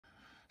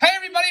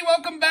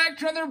welcome back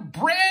to another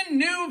brand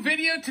new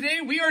video. Today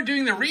we are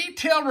doing the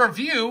retail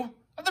review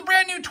of the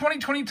brand new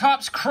 2020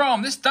 Topps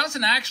Chrome. This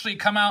doesn't actually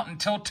come out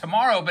until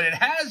tomorrow, but it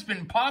has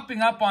been popping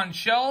up on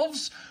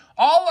shelves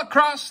all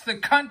across the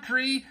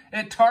country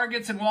at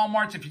Targets and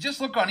Walmarts. If you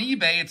just look on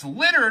eBay, it's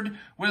littered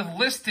with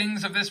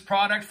listings of this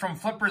product from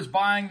flippers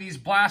buying these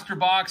blaster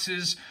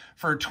boxes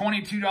for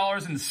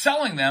 $22 and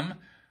selling them.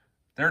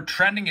 They're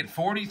trending at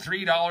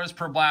 $43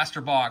 per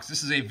blaster box.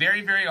 This is a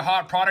very, very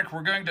hot product.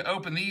 We're going to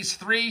open these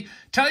three,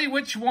 tell you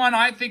which one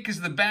I think is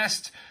the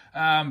best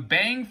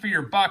bang for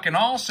your buck. And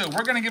also,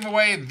 we're going to give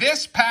away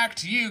this pack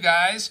to you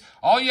guys.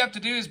 All you have to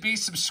do is be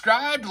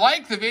subscribed,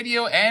 like the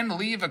video, and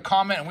leave a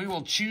comment, and we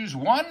will choose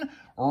one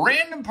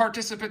random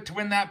participant to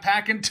win that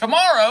pack in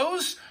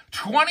tomorrow's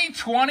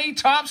 2020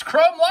 Topps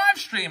Chrome live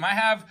stream. I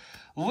have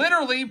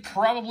literally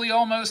probably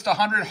almost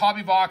 100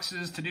 hobby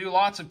boxes to do.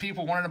 Lots of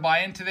people wanted to buy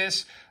into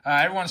this.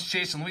 Everyone's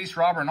chasing Luis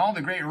Robert and all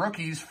the great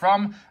rookies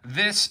from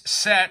this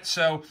set.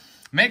 So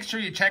make sure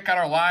you check out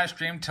our live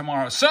stream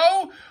tomorrow.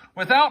 So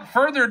without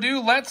further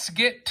ado, let's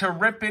get to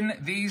ripping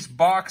these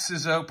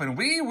boxes open.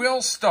 We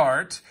will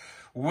start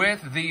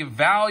with the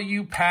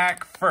value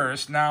pack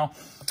first. Now,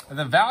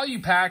 the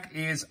value pack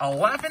is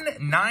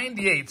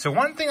 $11.98. So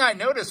one thing I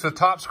noticed with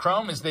Topps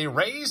Chrome is they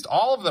raised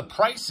all of the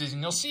prices,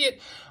 and you'll see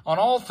it on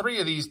all three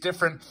of these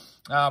different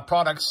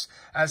products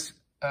as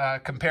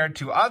compared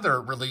to other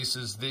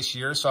releases this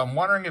year. So I'm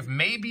wondering if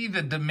maybe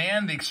the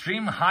demand, the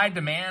extreme high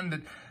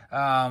demand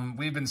that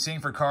we've been seeing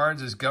for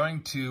cards is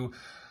going to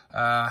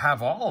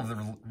have all of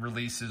the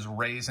releases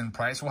raised in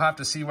price. We'll have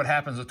to see what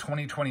happens with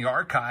 2020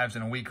 archives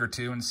in a week or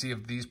two and see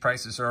if these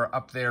prices are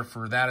up there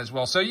for that as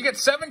well. So you get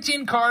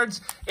 17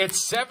 cards. It's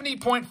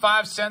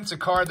 70.5 cents a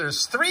card.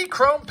 There's 3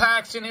 Chrome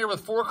packs in here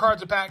with 4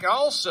 cards a pack.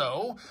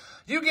 Also,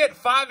 you get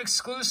 5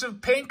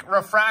 exclusive pink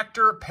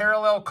refractor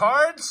parallel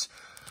cards.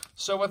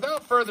 So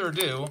without further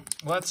ado,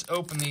 let's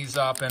open these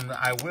up, and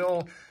I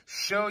will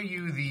show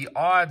you the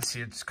odds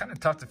here. It's kind of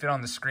tough to fit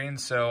on the screen,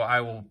 so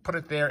I will put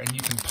it there, and you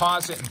can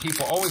pause it, and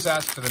people always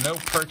ask for the no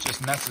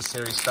purchase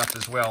necessary stuff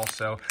as well,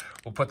 so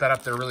we'll put that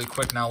up there really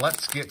quick. Now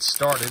let's get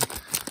started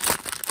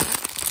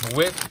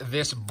with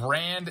this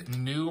brand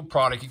new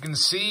product. You can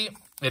see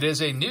it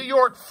is a New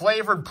York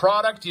flavored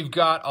product. You've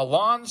got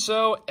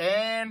Alonso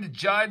and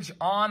Judge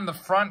on the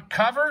front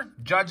cover.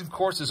 Judge, of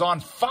course, is on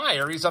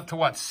fire. He's up to,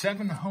 what,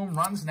 7 home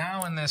runs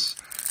now in this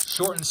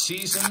shortened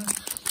season.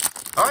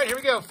 All right, here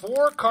we go.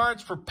 4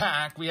 cards per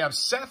pack. We have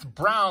Seth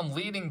Brown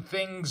leading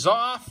things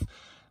off.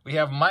 We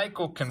have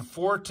Michael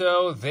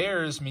Conforto.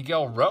 There's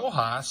Miguel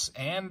Rojas.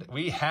 And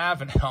we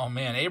have, oh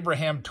man,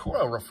 Abraham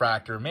Toro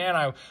refractor. Man,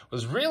 I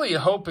was really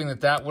hoping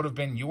that that would have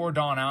been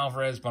Yordan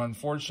Alvarez, but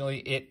unfortunately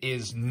it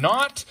is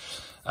not.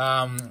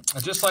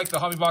 Just like the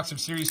Hobby Box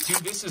of Series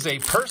 2, this is a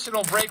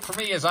personal break for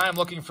me as I am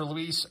looking for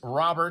Luis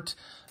Robert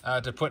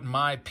to put in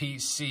my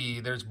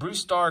PC. There's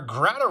Brustar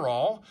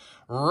Graterol,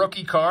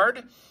 rookie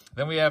card.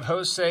 Then we have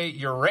Jose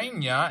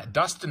Urena,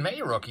 Dustin May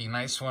rookie.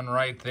 Nice one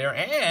right there.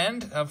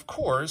 And, of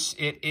course,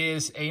 it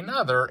is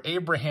another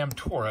Abraham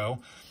Toro.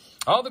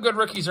 All the good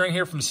rookies are in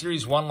here from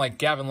Series 1, like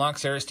Gavin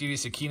Lux,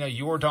 Aristides Aquino,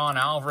 Yordan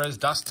Alvarez,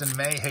 Dustin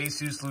May,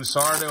 Jesus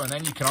Luzardo. And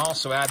then you can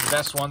also add the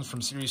best ones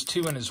from Series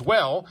 2 in as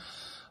well.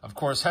 Of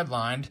course,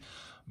 headlined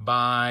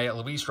by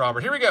Luis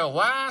Robert. Here we go.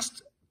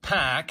 Last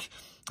pack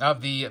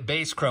of the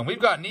base Chrome. We've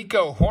got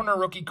Nico Horner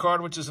rookie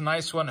card, which is a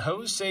nice one.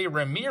 Jose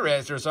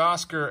Ramirez, there's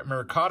Oscar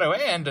Mercado,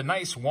 and a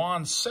nice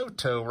Juan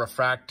Soto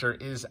refractor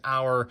is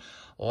our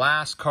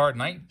last card,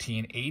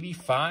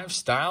 1985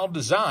 style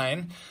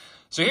design.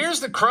 So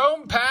here's the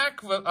Chrome pack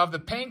of the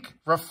pink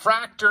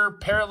refractor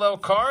parallel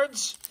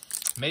cards.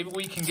 Maybe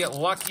we can get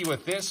lucky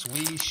with this.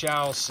 We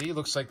shall see.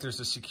 Looks like there's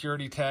a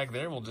security tag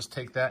there. We'll just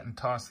take that and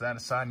toss that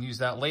aside and use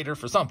that later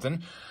for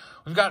something.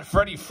 We've got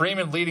Freddie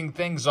Freeman leading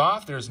things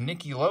off. There's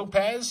Nicky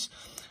Lopez,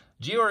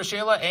 Gio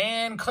Urshela,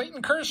 and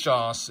Clayton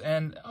Kershaw.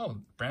 And, oh,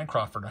 Brandon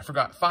Crawford. I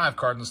forgot 5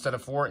 cards instead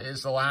of 4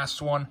 is the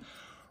last one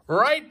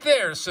right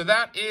there. So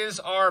that is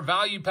our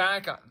value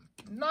pack.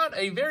 Not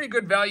a very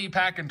good value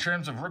pack in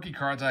terms of rookie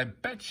cards. I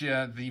bet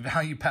you the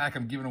value pack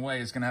I'm giving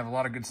away is going to have a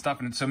lot of good stuff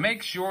in it. So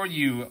make sure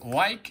you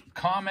like,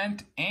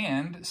 comment,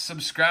 and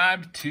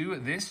subscribe to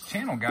this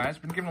channel, guys.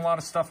 Been giving a lot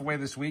of stuff away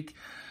this week.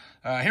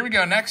 Here we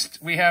go. Next,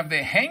 we have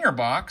the hanger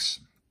box.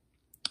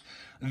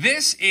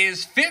 This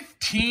is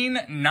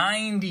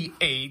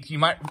 $15.98. You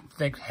might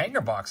think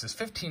hanger box is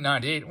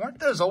 $15.98. Weren't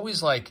those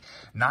always like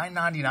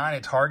 $9.99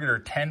 at Target or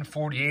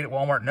 $10.48 at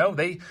Walmart? No,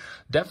 they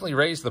definitely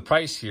raised the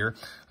price here.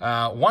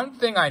 One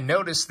thing I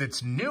noticed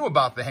that's new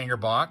about the hanger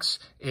box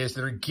is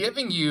they're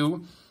giving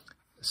you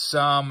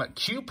some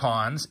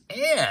coupons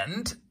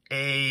and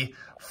a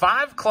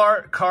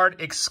 5-card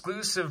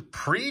exclusive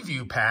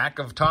preview pack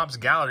of Topps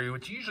Gallery,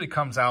 which usually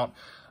comes out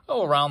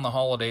around the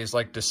holidays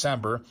like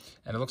December.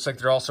 And it looks like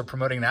they're also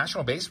promoting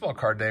National Baseball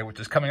Card Day, which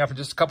is coming up in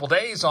just a couple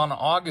days on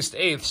August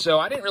 8th. So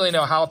I didn't really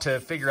know how to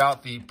figure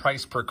out the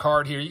price per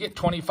card here. You get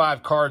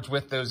 25 cards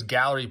with those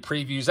gallery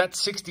previews. That's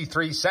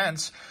 63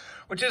 cents,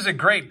 which is a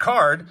great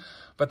card.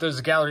 But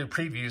those gallery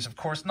previews, of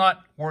course,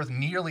 not worth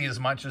nearly as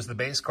much as the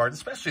base cards,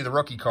 especially the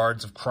rookie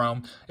cards of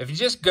Chrome. If you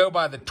just go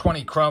by the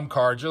 20 Chrome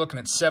cards, you're looking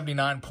at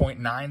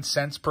 79.9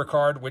 cents per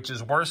card, which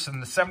is worse than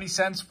the 70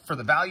 cents for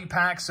the value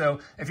pack. So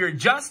if you're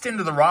just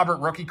into the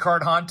Robert rookie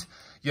card hunt,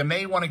 you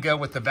may want to go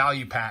with the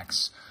value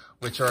packs,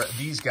 which are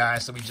these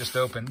guys that we just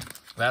opened.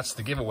 That's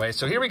the giveaway.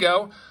 So here we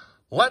go.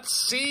 Let's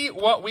see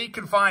what we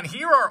can find.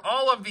 Here are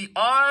all of the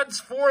odds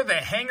for the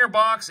hanger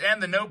box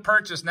and the no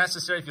purchase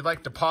necessary if you'd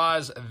like to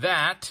pause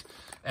that.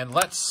 And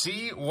let's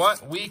see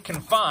what we can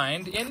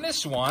find in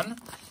this one.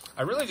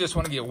 I really just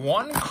want to get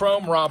one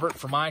Chrome Robert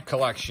for my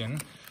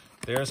collection.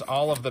 There's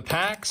all of the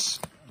packs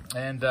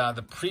and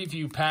the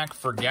preview pack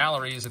for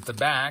galleries at the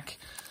back.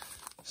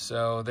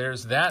 So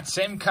there's that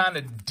same kind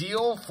of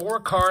deal, 4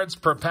 cards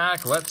per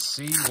pack. Let's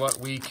see what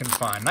we can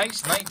find.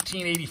 Nice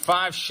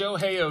 1985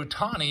 Shohei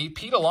Ohtani,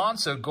 Pete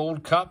Alonso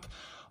Gold Cup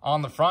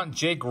on the front.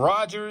 Jake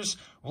Rogers,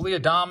 Willie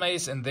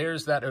Adames, and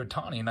there's that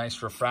Ohtani.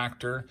 Nice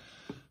refractor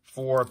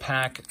for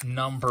pack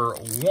number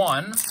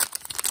 1.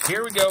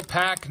 Here we go,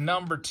 pack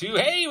number 2.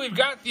 Hey, we've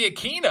got the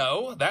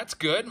Aquino. That's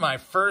good. My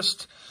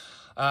first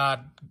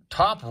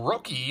top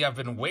rookie. I've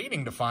been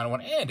waiting to find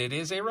one, and it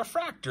is a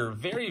refractor.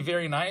 Very,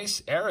 very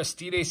nice.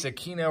 Aristides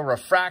Aquino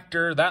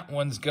refractor. That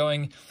one's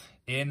going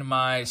in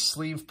my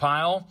sleeve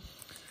pile.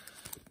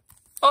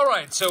 All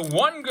right, so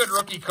one good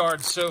rookie card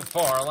so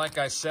far. Like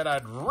I said,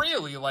 I'd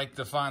really like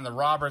to find the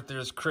Robert.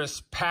 There's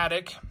Chris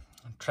Paddock,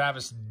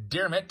 Travis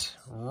Dermott,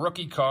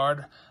 rookie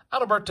card,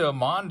 Alberto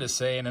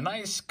Mondesi, and a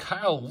nice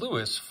Kyle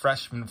Lewis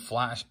freshman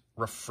flash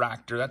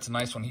refractor. That's a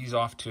nice one. He's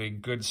off to a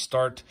good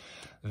start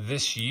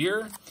this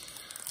year.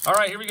 All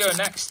right, here we go.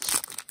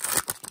 Next,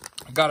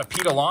 got a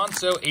Pete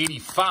Alonso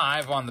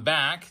 85 on the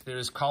back.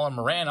 There's Colin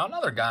Moran,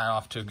 another guy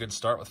off to a good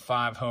start with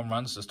 5 home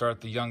runs to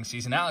start the young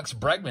season. Alex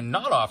Bregman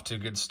not off to a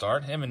good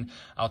start. Him and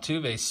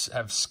Altuve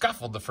have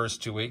scuffled the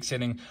first 2 weeks,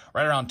 hitting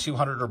right around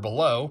 200 or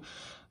below.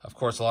 Of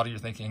course, a lot of you are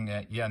thinking,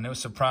 yeah, no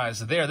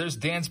surprise there. There's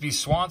Dansby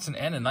Swanson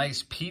and a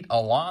nice Pete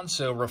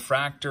Alonso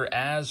refractor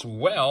as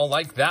well.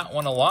 Like that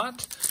one a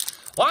lot.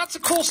 Lots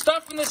of cool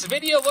stuff in this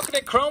video, looking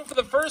at Chrome for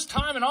the first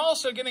time and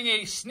also getting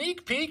a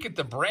sneak peek at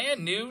the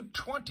brand new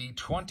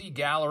 2020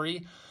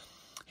 gallery.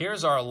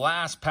 Here's our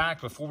last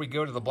pack before we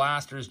go to the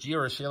blasters.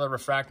 Gio Urshela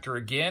refractor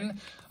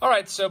again. All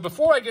right, so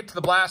before I get to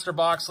the blaster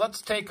box,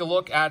 let's take a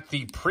look at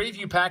the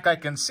preview pack. I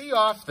can see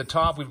off the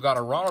top we've got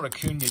a Ronald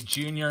Acuna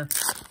Jr.,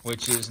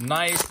 which is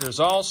nice. There's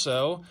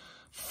also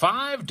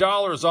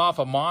 $5 off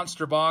a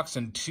monster box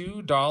and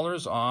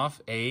 $2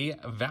 off a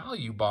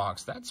value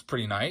box. That's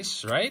pretty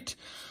nice, right?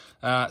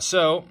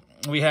 So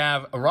we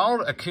have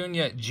Ronald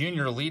Acuna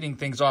Jr. leading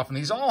things off, and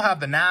these all have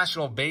the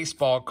National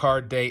Baseball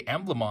Card Day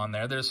emblem on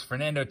there. There's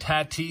Fernando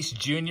Tatis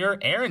Jr.,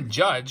 Aaron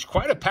Judge,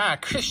 quite a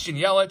pack, Christian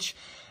Yelich,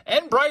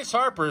 and Bryce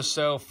Harper.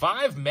 So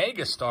 5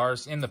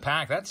 megastars in the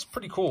pack. That's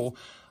pretty cool.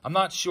 I'm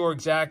not sure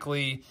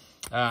exactly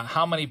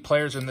how many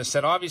players are in the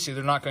set. Obviously,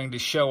 they're not going to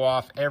show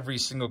off every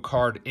single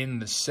card in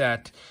the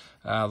set.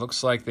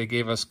 Looks like they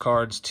gave us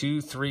cards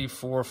 2, 3,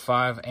 4,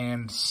 5,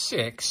 and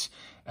 6.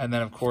 And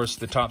then, of course,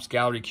 the Topps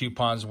Gallery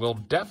coupons will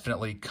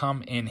definitely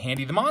come in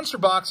handy. The monster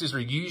boxes are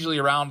usually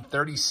around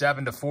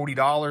 $37 to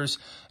 $40.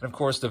 And, of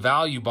course, the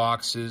value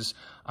boxes,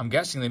 I'm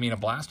guessing they mean a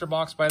blaster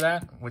box by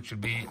that, which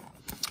would be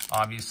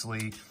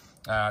obviously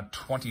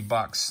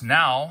 $20.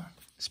 Now,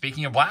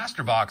 speaking of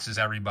blaster boxes,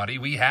 everybody,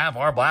 we have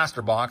our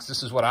blaster box.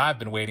 This is what I've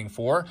been waiting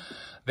for.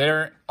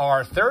 There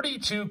are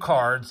 32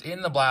 cards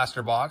in the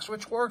blaster box,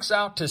 which works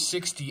out to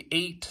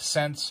 68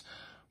 cents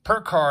per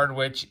card,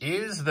 which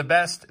is the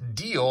best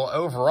deal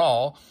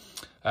overall.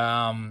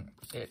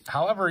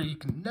 However, you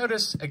can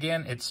notice,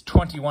 again, it's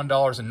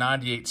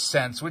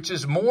 $21.98, which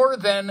is more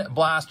than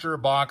blaster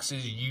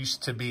boxes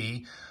used to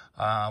be.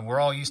 We're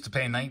all used to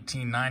paying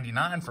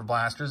 $19.99 for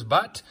blasters,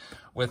 but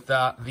with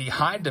the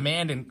high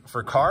demand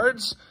for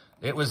cards,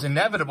 it was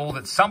inevitable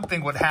that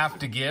something would have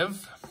to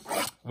give.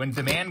 When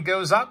demand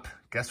goes up,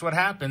 guess what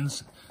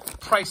happens?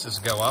 Prices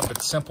go up.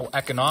 It's simple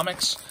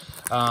economics.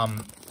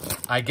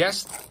 I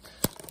guess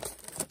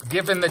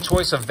given the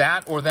choice of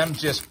that or them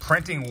just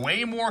printing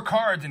way more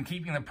cards and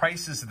keeping the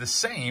prices the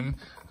same,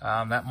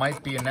 that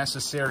might be a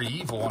necessary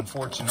evil,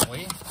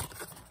 unfortunately.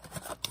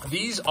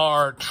 These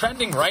are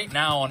trending right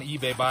now on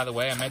eBay, by the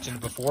way. I mentioned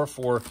it before,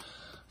 for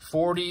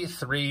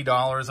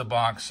 $43 a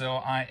box. So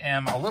I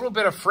am a little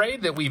bit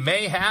afraid that we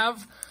may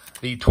have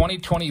the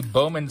 2020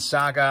 Bowman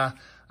Saga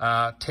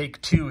take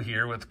 2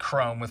 here with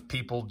Chrome, with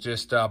people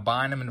just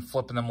buying them and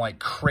flipping them like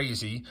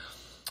crazy.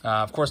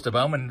 Of course, the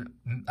Bowman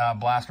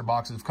blaster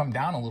boxes have come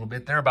down a little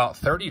bit. They're about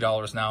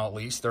 $30 now, at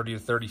least,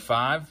 $30 to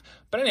 $35.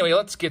 But anyway,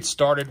 let's get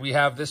started. We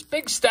have this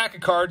big stack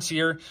of cards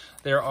here.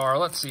 There are,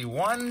 let's see,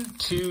 1,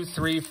 2,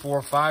 3,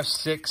 4, 5,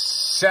 6,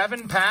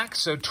 7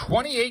 packs. So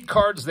 28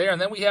 cards there. And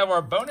then we have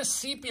our bonus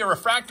sepia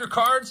refractor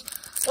cards.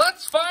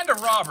 Let's find a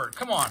Robert.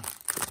 Come on.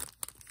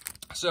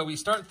 So we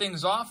start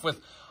things off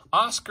with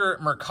Oscar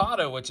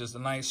Mercado, which is a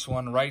nice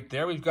one right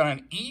there. We've got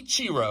an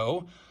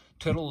Ichiro.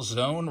 Total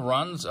zone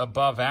runs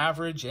above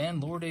average,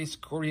 and Lourdes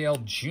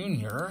Gurriel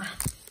Jr.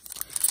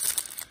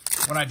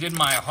 When I did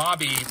my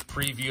hobby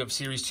preview of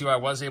Series 2, I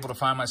was able to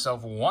find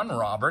myself one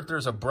Robert.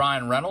 There's a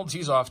Brian Reynolds.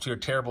 He's off to a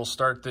terrible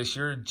start this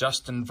year.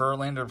 Justin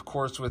Verlander, of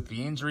course, with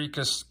the injury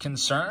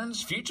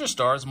concerns. Future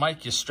stars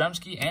Mike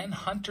Yastrzemski and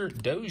Hunter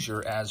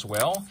Dozier as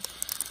well.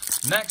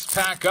 Next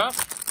pack up,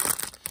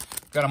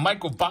 got a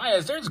Michael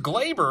Baez. There's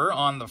Glaber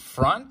on the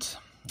front.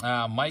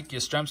 Mike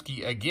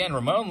Yastrzemski again.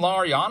 Ramon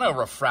Laureano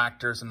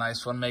refractor is a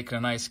nice one, making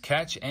a nice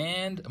catch.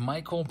 And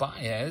Michael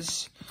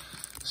Baez.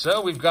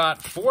 So we've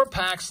got 4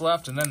 packs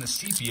left and then the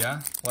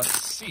sepia.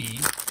 Let's see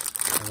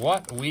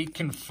what we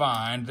can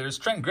find. There's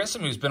Trent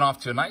Grisham, who's been off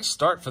to a nice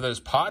start for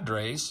those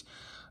Padres.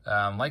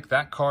 Like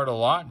that card a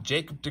lot.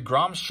 Jacob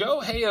deGrom,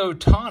 Shohei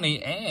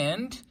Ohtani,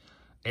 and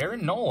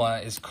Aaron Nola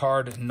is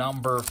card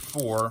number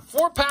 4.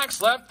 4 packs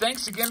left.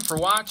 Thanks again for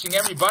watching,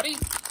 everybody.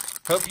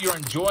 Hope you're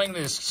enjoying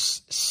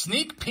this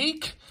sneak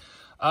peek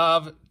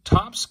of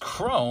Topps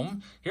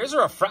Chrome. Here's a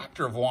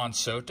refractor of Juan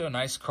Soto.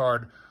 Nice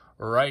card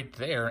right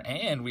there.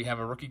 And we have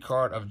a rookie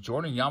card of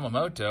Jordan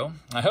Yamamoto.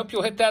 I hope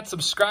you'll hit that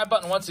subscribe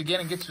button once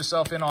again and get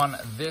yourself in on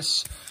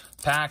this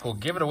pack. We'll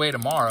give it away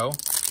tomorrow.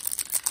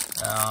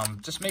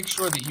 Just make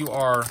sure that you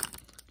are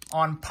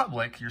on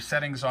public. Your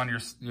settings on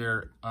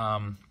your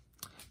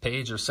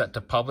page are set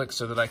to public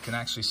so that I can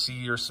actually see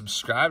you're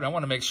subscribed. I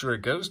want to make sure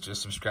it goes to a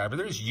subscriber.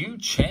 There's Yu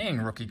Chang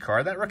rookie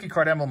card. That rookie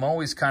card emblem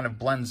always kind of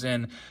blends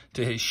in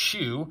to his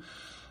shoe.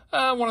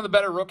 One of the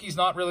better rookies,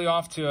 not really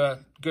off to a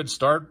good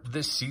start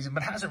this season,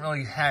 but hasn't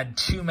really had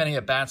too many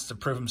at-bats to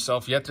prove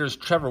himself yet. There's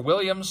Trevor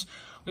Williams.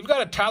 We've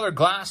got a Tyler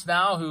Glass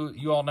now, who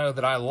you all know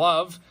that I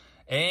love.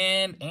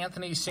 And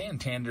Anthony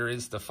Santander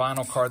is the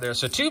final card there.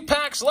 So 2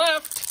 packs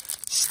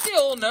left.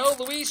 Still no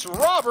Luis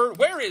Robert.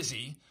 Where is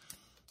he?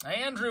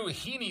 Andrew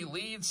Heaney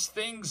leads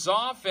things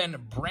off,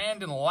 and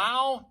Brandon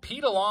Lau,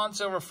 Pete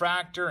Alonso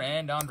refractor,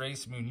 and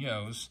Andres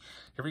Munoz.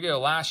 Here we go,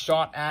 last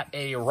shot at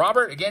a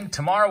Robert. Again,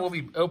 tomorrow we'll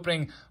be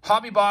opening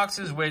hobby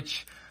boxes,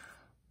 which,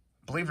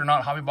 believe it or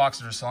not, hobby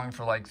boxes are selling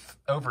for like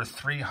over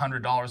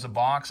 $300 a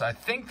box. I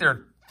think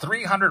they're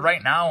 $300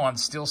 right now on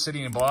Steel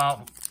City and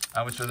Blowout,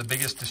 which are the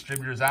biggest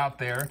distributors out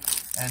there.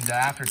 And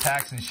after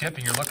tax and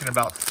shipping, you're looking at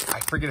about, I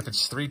forget if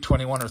it's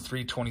 $321 or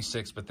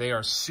 $326, but they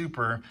are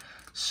super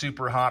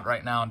hot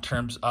right now in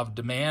terms of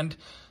demand.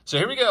 So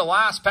here we go,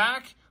 last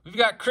pack. We've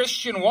got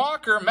Christian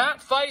Walker, Matt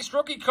Feist,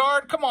 rookie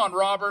card. Come on,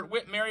 Robert,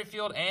 Whit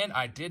Merrifield, and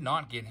I did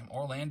not get him,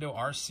 Orlando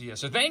Arcia.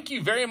 So thank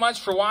you very much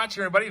for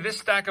watching, everybody. This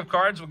stack of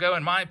cards will go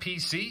in my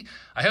PC.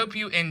 I hope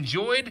you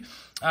enjoyed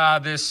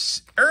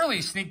this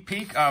early sneak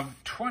peek of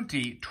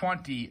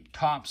 2020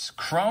 Topps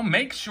Chrome.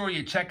 Make sure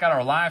you check out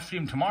our live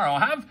stream tomorrow. I'll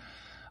have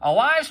a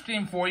live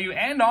stream for you,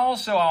 and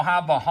also I'll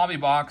have a hobby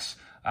box.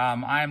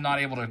 I am not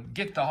able to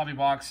get the hobby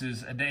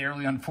boxes a day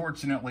early,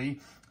 unfortunately.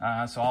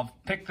 So I'll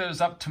pick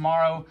those up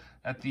tomorrow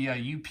at the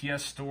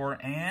UPS store,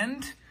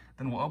 and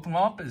then we'll open them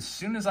up as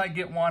soon as I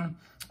get one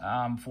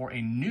for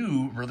a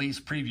new release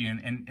preview.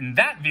 And in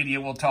that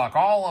video, we'll talk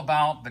all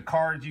about the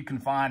cards you can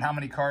find, how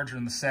many cards are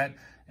in the set,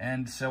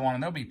 and so on.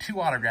 And there'll be 2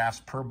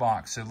 autographs per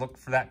box. So look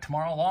for that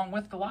tomorrow along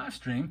with the live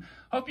stream.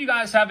 Hope you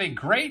guys have a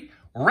great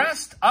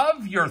rest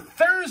of your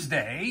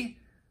Thursday,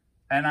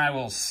 and I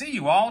will see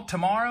you all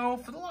tomorrow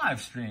for the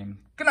live stream.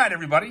 Good night,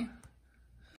 everybody.